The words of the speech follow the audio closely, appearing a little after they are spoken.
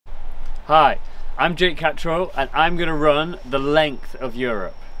Hi, I'm Jake Cattrall and I'm going to run the length of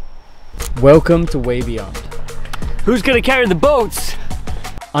Europe. Welcome to Way Beyond. Who's going to carry the boats?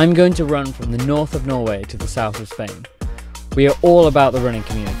 I'm going to run from the north of Norway to the south of Spain. We are all about the running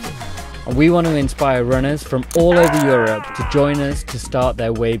community, and we want to inspire runners from all over Europe to join us to start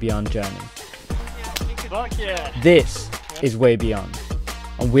their Way Beyond journey. Fuck yeah. This is Way Beyond,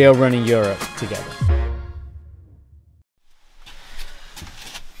 and we are running Europe together.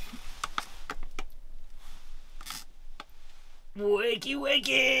 Wakey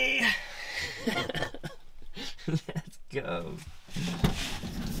wakey! Let's go.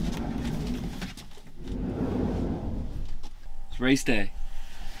 It's race day.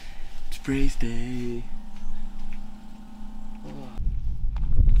 It's race day.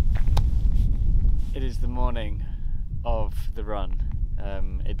 It is the morning of the run.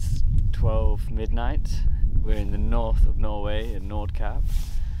 It's 12 midnight. We're in the north of Norway in NordKapp.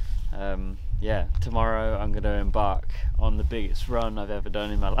 Yeah, tomorrow I'm going to embark on the biggest run I've ever done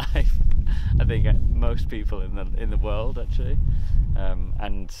in my life. I think most people in the world actually.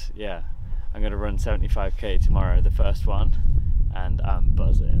 And yeah, I'm going to run 75k tomorrow, the first one, and I'm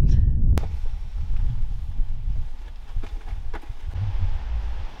buzzing.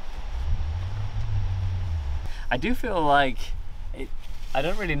 I do feel like I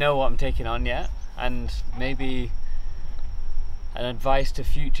don't really know what I'm taking on yet, and maybe an advice to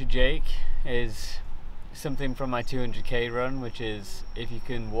future Jake is something from my 200k run, which is if you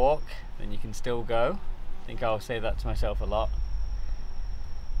can walk, then you can still go. I think I'll say that to myself a lot.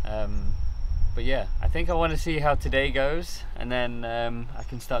 But yeah, I think I want to see how today goes, and then I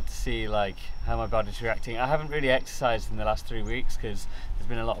can start to see like how my body's reacting. I haven't really exercised in the last 3 weeks because there's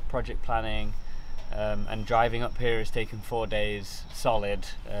been a lot of project planning, and driving up here has taken 4 days solid.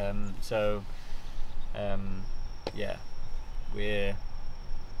 Yeah, we're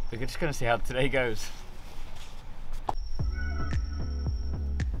just going to see how today goes.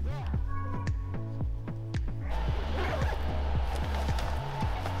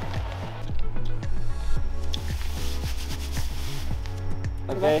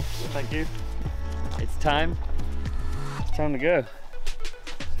 Okay, thank you. It's time. It's time to go.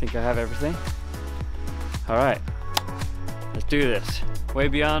 I think I have everything. All right, let's do this. Way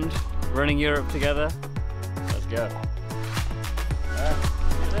Beyond, running Europe together. Let's go. All right,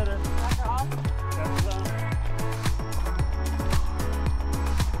 see you later.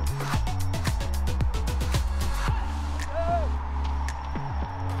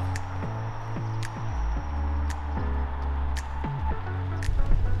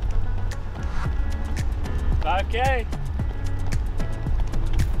 Okay.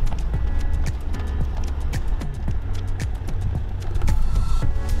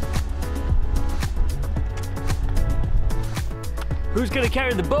 Who's gonna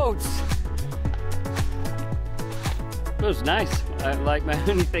carry the boats? It was nice. Like my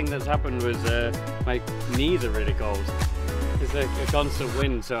only thing that's happened was my knees are really cold. It's a constant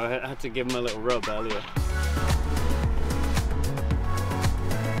wind, so I had to give them a little rub earlier.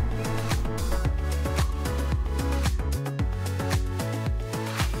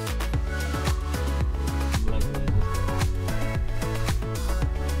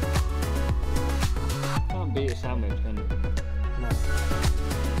 Can't beat a sandwich, can you? No.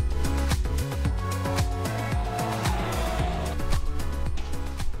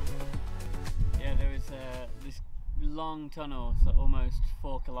 Yeah, there was this long tunnel, so almost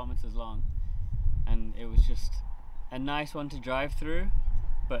 4 kilometers long, and it was just a nice one to drive through,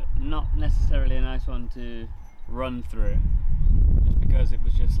 but not necessarily a nice one to run through, just because it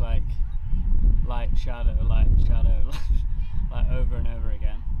was just like light shadow, like over and over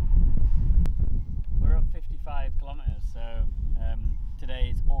again. We're up 55 kilometers, so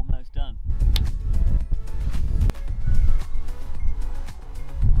today is almost done.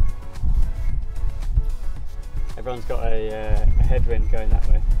 Everyone's got a headwind going that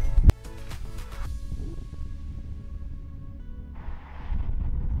way.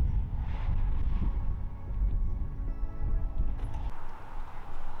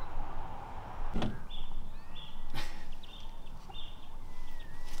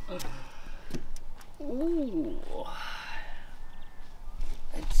 Ooh,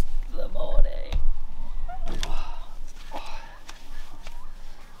 it's the morning.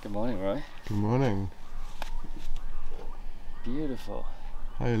 Good morning, Roy. Good morning. Beautiful.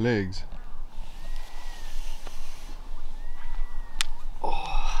 How are your legs?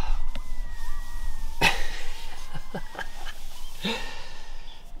 Oh.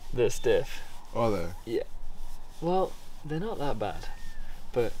 They're stiff. Are they? Yeah. Well, they're not that bad,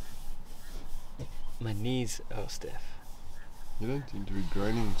 but my knees are stiff. You don't seem to be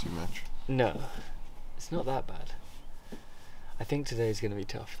groaning too much. No, it's not that bad. I think today's going to be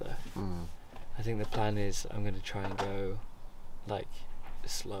tough though. I think the plan is I'm going to try and go like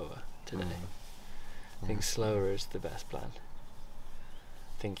slower today. I think slower is the best plan.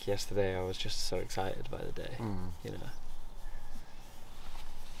 I think yesterday I was just so excited by the day, you know.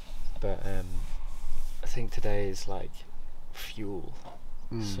 But I think today is like fuel.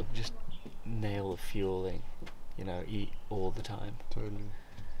 So just nail the fueling, you know, eat all the time. Totally.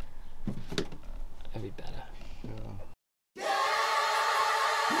 It'll be better. Yeah.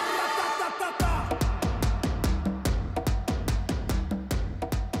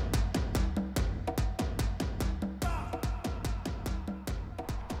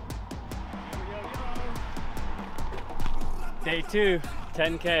 Day 2,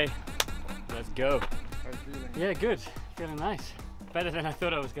 10k. Let's go. How are you feeling? Yeah, good. Feeling nice. Better than I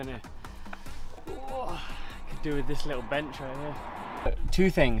thought I was gonna. Could do with this little bench right here. 2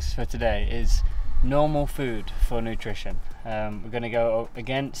 things for today is normal food for nutrition. We're going to go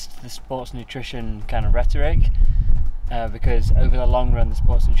against the sports nutrition kind of rhetoric because over the long run the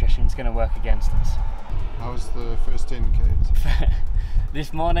sports nutrition is going to work against us. How was the first 10Ks?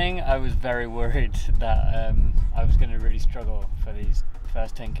 This morning I was very worried that I was going to really struggle for these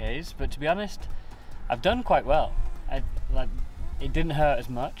first 10Ks, but to be honest I've done quite well. It didn't hurt as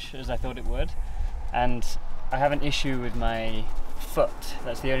much as I thought it would, and I have an issue with my foot.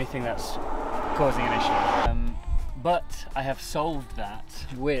 That's the only thing that's causing an issue. But I have solved that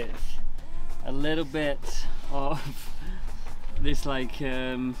with a little bit of this like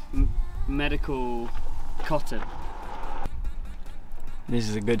medical cotton. This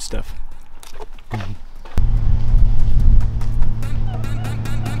is the good stuff.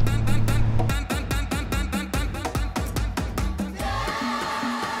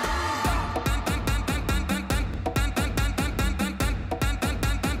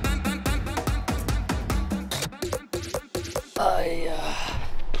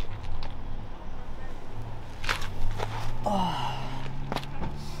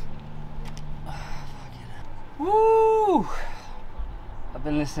 Woo! I've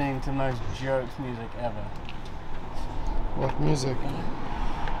been listening to the most jokes music ever. What music?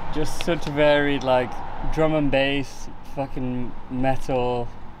 Just such varied, like drum and bass, fucking metal,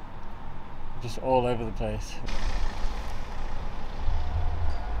 just all over the place.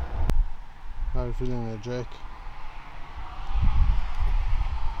 How are you feeling there, Jake?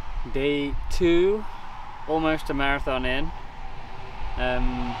 Day 2, almost a marathon in.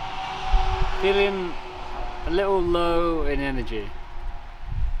 Feeling a little low in energy.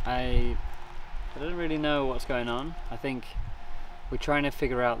 I don't really know what's going on. I think we're trying to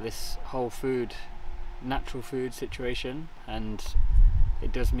figure out this whole natural food situation, and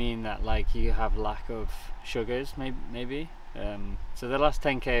it does mean that like you have lack of sugars, maybe. So the last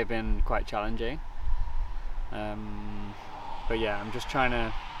 10k have been quite challenging. But yeah, I'm just trying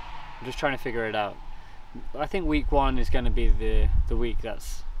to figure it out. I think week 1 is going to be the week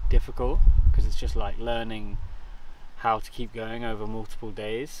that's difficult, because it's just like learning how to keep going over multiple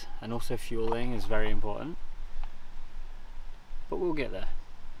days, and also fueling is very important. But we'll get there,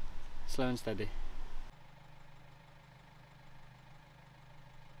 slow and steady.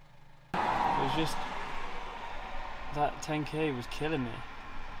 It was just that 10k was killing me.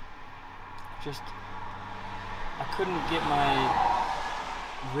 I couldn't get my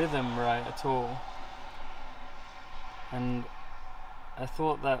rhythm right at all, and I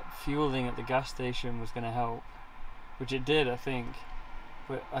thought that fueling at the gas station was going to help, which it did, I think,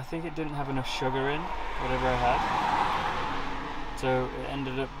 but I think it didn't have enough sugar in whatever I had, so it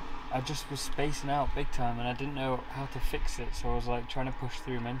ended up, I just was spacing out big time, and I didn't know how to fix it, so I was like trying to push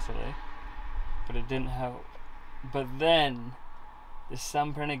through mentally, but it didn't help. But then the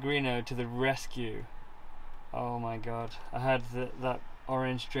San Pellegrino to the rescue. Oh my god, I had that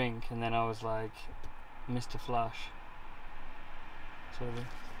orange drink, and then I was like Mr. Flash. So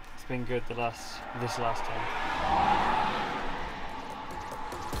it's been good this last time.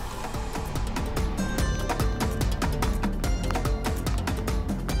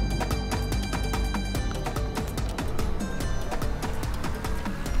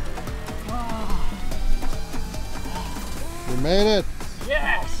 You made it!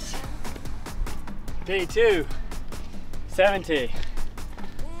 Yes! Day 2, 70.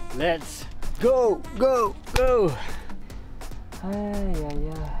 Let's go, go, go! How are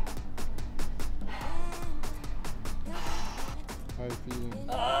you feeling?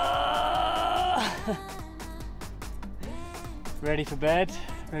 Ready for bed,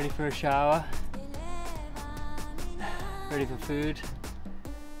 ready for a shower, ready for food.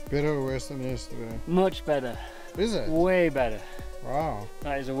 Better or worse than yesterday? Much better. Is it? Way better. Wow.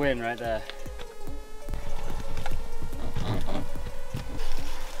 That is a win right there.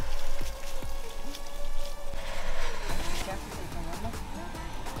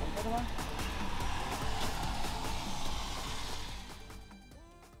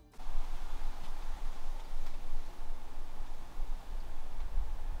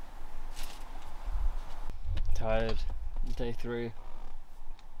 Tired. Day 3.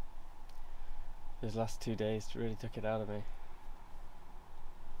 Those last 2 days really took it out of me.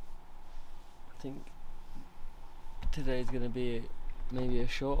 I think today's gonna be maybe a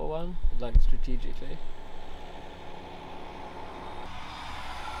shorter one, like strategically.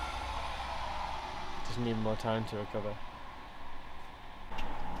 Just need more time to recover.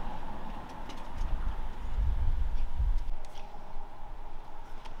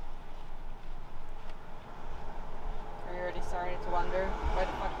 Are you already starting to wonder why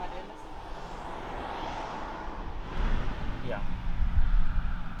the fuck am I doing this? Yeah.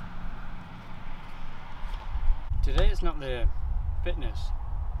 Today it's not the fitness,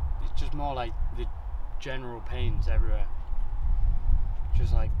 it's just more like the general pains everywhere.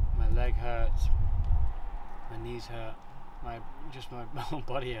 Just like my leg hurts, my knees hurt, my whole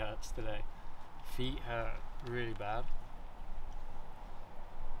body hurts today. Feet hurt really bad.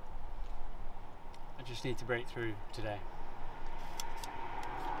 I just need to break through today.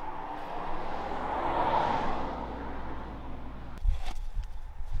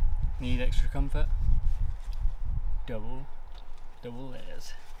 Need extra comfort? Double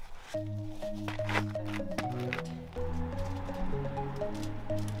layers.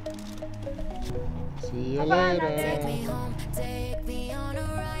 See you later. Take me home, take me on a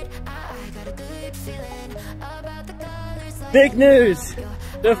ride. I got a good feeling about the colors. Big news!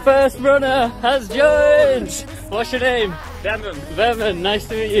 The first runner has joined! What's your name? Veman. Veman, nice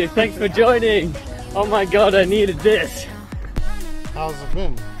to meet you. Thanks for joining. Oh my god, I needed this. How's it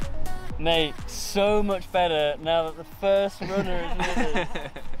been? Mate, so much better now that the first runner is with us.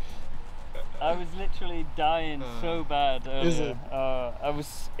 I was literally dying so bad earlier. Is it? I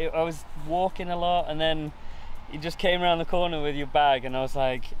was walking a lot, and then you just came around the corner with your bag, and I was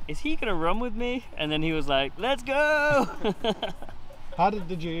like, is he gonna run with me? And then he was like, let's go! How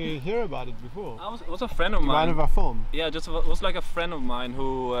did you hear about it before? It was a friend of mine. One of our film. Yeah, it was like a friend of mine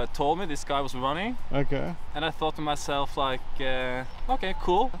who told me this guy was running, Okay. and I thought to myself like, okay,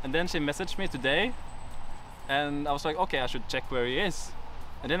 cool. And then she messaged me today, and I was like, okay, I should check where he is.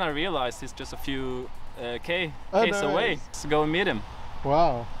 And then I realized he's just a few k's away. Let's go and meet him.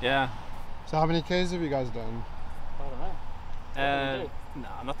 Wow. Yeah. So how many Ks have you guys done? I don't know. No,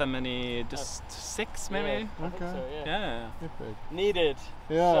 not that many. Just 6 maybe. Yeah, I think Okay. so, yeah. Yeah. Epic. Needed.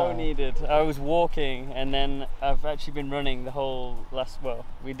 Yeah. So needed. I was walking, and then I've actually been running the whole well,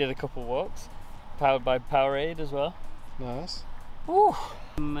 we did a couple walks, powered by Powerade as well. Nice. Ooh.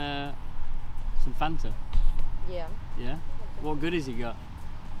 Some Fanta. Yeah. Yeah? What goodies you got?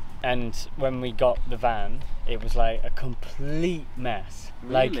 And when we got the van, it was like a complete mess.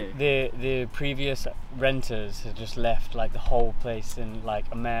 Really? Like the previous renters had just left like the whole place in like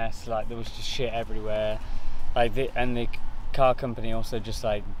a mess. Like there was just shit everywhere. Like the car company also just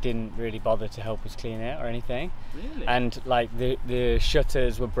like didn't really bother to help us clean it or anything. Really? And like the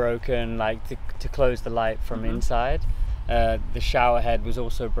shutters were broken, like to close the light from inside. The shower head was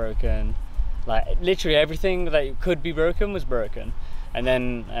also broken. Like literally everything that could be broken was broken. And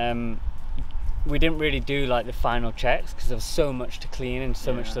then we didn't really do like the final checks because there was so much to clean and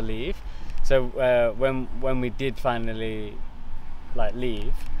so much to leave. So when we did finally like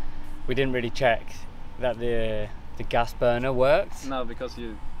leave, we didn't really check that the gas burner worked. No, because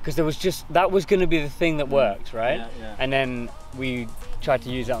there was just that was going to be the thing that worked, right? Yeah, yeah. And then we tried to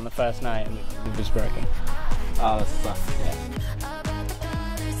use it on the first night and it was broken. Oh, that sucks. About the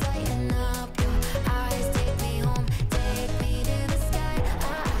colors lighting up. Your eyes take me home, take me to the sky. I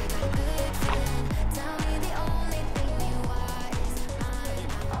got a good feeling. Tell me the only thing you are is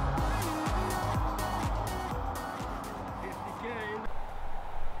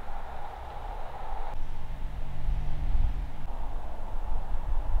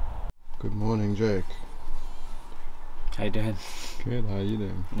Good morning, Jake. How you doing? Good. How you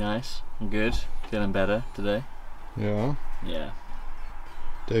doing? Nice. I'm good. Feeling better today. Yeah. Yeah.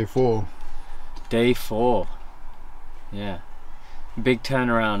 Day 4. Day 4. Yeah. Big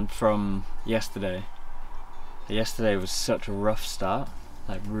turnaround from yesterday. Yesterday was such a rough start.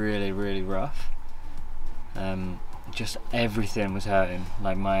 Like really, really rough. Just everything was hurting.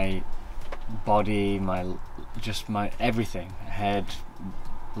 Like my body, my everything. Head,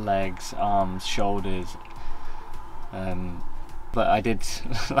 legs, arms, shoulders. But I did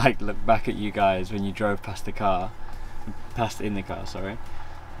like look back at you guys when you drove past the car in the car, sorry.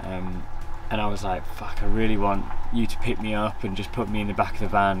 And I was like, fuck, I really want you to pick me up and just put me in the back of the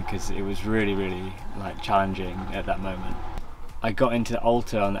van, because it was really, really like challenging at that moment. I got into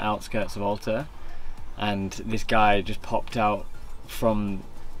Alta, on the outskirts of Alta, and this guy just popped out from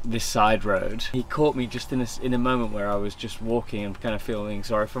this side road. He caught me just in a moment where I was just walking and kind of feeling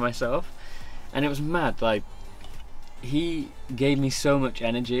sorry for myself, and it was mad. Like, he gave me so much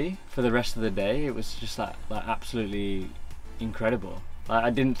energy for the rest of the day. It was just like absolutely incredible. Like,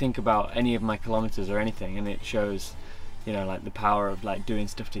 I didn't think about any of my kilometers or anything, and it shows, you know, like the power of like doing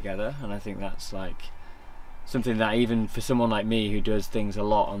stuff together. And I think that's like something that even for someone like me who does things a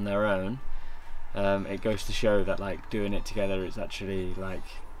lot on their own, it goes to show that like doing it together is actually like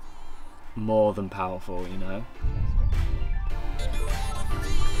more than powerful, you know.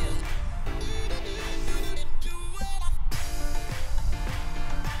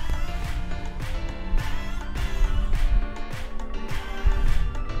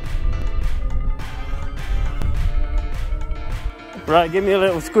 Right, give me a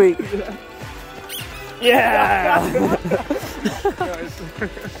little squeak. Yeah!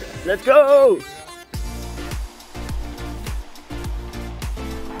 Let's go!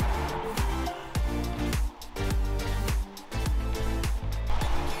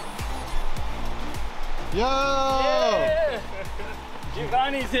 Yo! Yeah!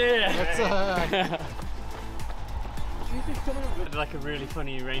 Giovanni's here! That's Like a really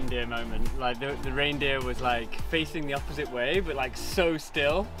funny reindeer moment. Like the reindeer was like facing the opposite way, but like so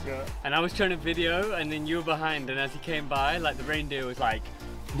still. Yeah. And I was trying to video, and then you were behind, and as he came by, like the reindeer was like,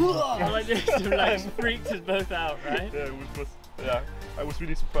 like this, and like freaked us both out, right? Yeah, I was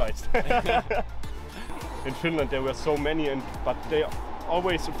really surprised. In Finland there were so many, but they are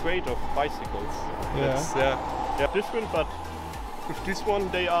always afraid of bicycles. Yeah. They're different, but with this one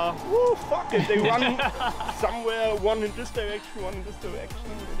they are, woo, fuck it, they run somewhere, one in this direction, one in this direction.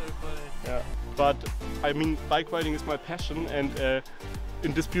 So funny. Yeah. But I mean, bike riding is my passion, and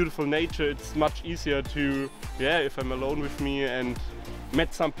in this beautiful nature it's much easier to, yeah, if I'm alone with me and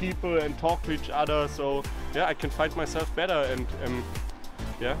met some people and talk to each other, so yeah, I can find myself better, and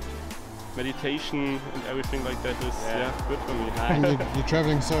yeah, meditation and everything like that is good for me. And you're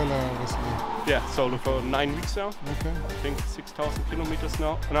traveling solo, obviously. Yeah, solo for 9 weeks now. Okay. I think 6,000 kilometers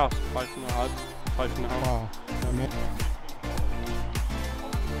now. No, 5.5. Wow.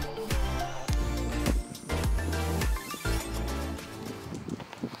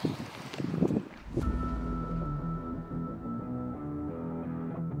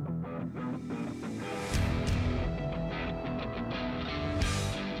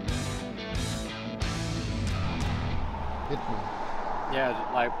 Hit me.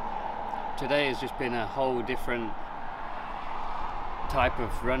 Yeah, like today has just been a whole different type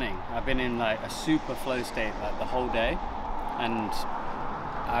of running. I've been in like a super flow state like the whole day, and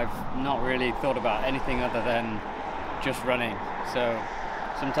I've not really thought about anything other than just running. So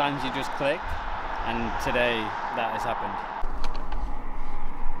sometimes you just click, and today that has happened.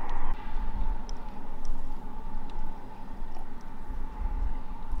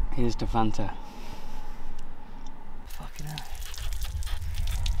 Here's the Fanta. Fucking hell.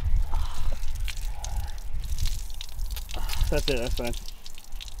 That's it, that's fine.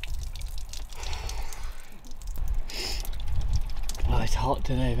 Oh, it's hot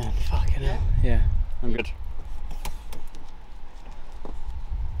today, man. Fucking hell. Yeah, I'm good.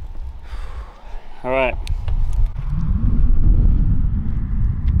 All right.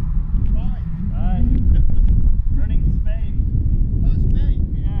 Bye. Running to Spain. Oh, Spain.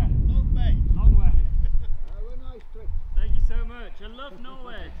 Yeah. Long way. Long way. Have a nice trip. Thank you so much. I love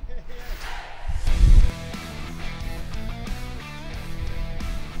Norway.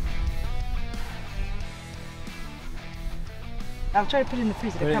 I'll try to put it in the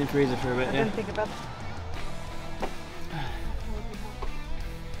freezer. Put it in the freezer for a bit, I yeah. didn't think about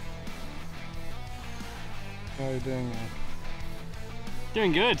How are you doing now?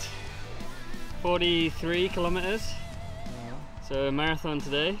 Doing good. 43 kilometers. So a marathon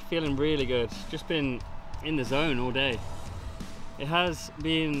today, feeling really good. Just been in the zone all day. It has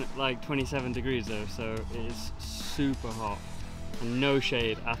been like 27 degrees though, so it is super hot and no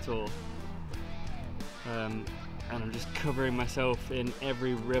shade at all. And I'm just covering myself in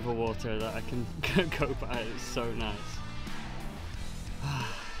every river water that I can go by. It's so nice.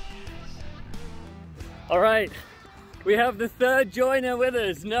 All right, we have the third joiner with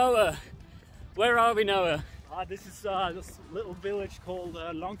us, Noah. Where are we, Noah? This is this little village called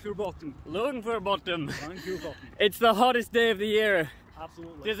Longfjordbotn. Longfjordbotn. Longfjordbotn. It's the hottest day of the year.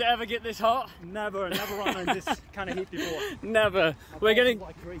 Absolutely. Does it ever get this hot? Never run in this kind of heat before. Never. My We're balls getting are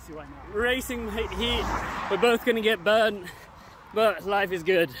like crazy right now. racing heat. We're both gonna get burnt, but life is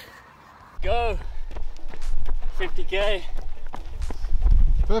good. Go. 50k.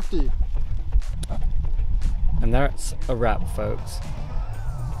 50. And that's a wrap, folks.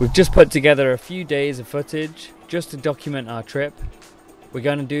 We've just put together a few days of footage just to document our trip. We're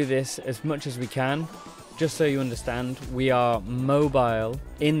going to do this as much as we can. Just so you understand, we are mobile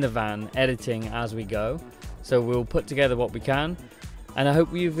in the van, editing as we go. So we'll put together what we can, and I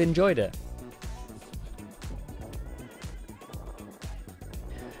hope you've enjoyed it.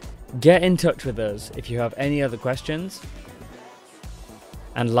 Get in touch with us if you have any other questions,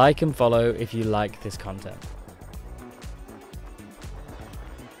 and like and follow if you like this content.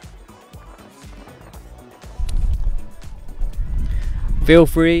 Feel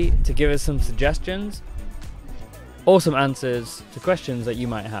free to give us some suggestions or some answers to questions that you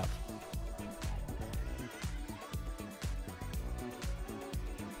might have.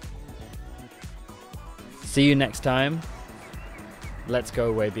 See you next time. Let's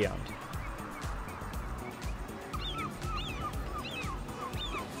go way beyond.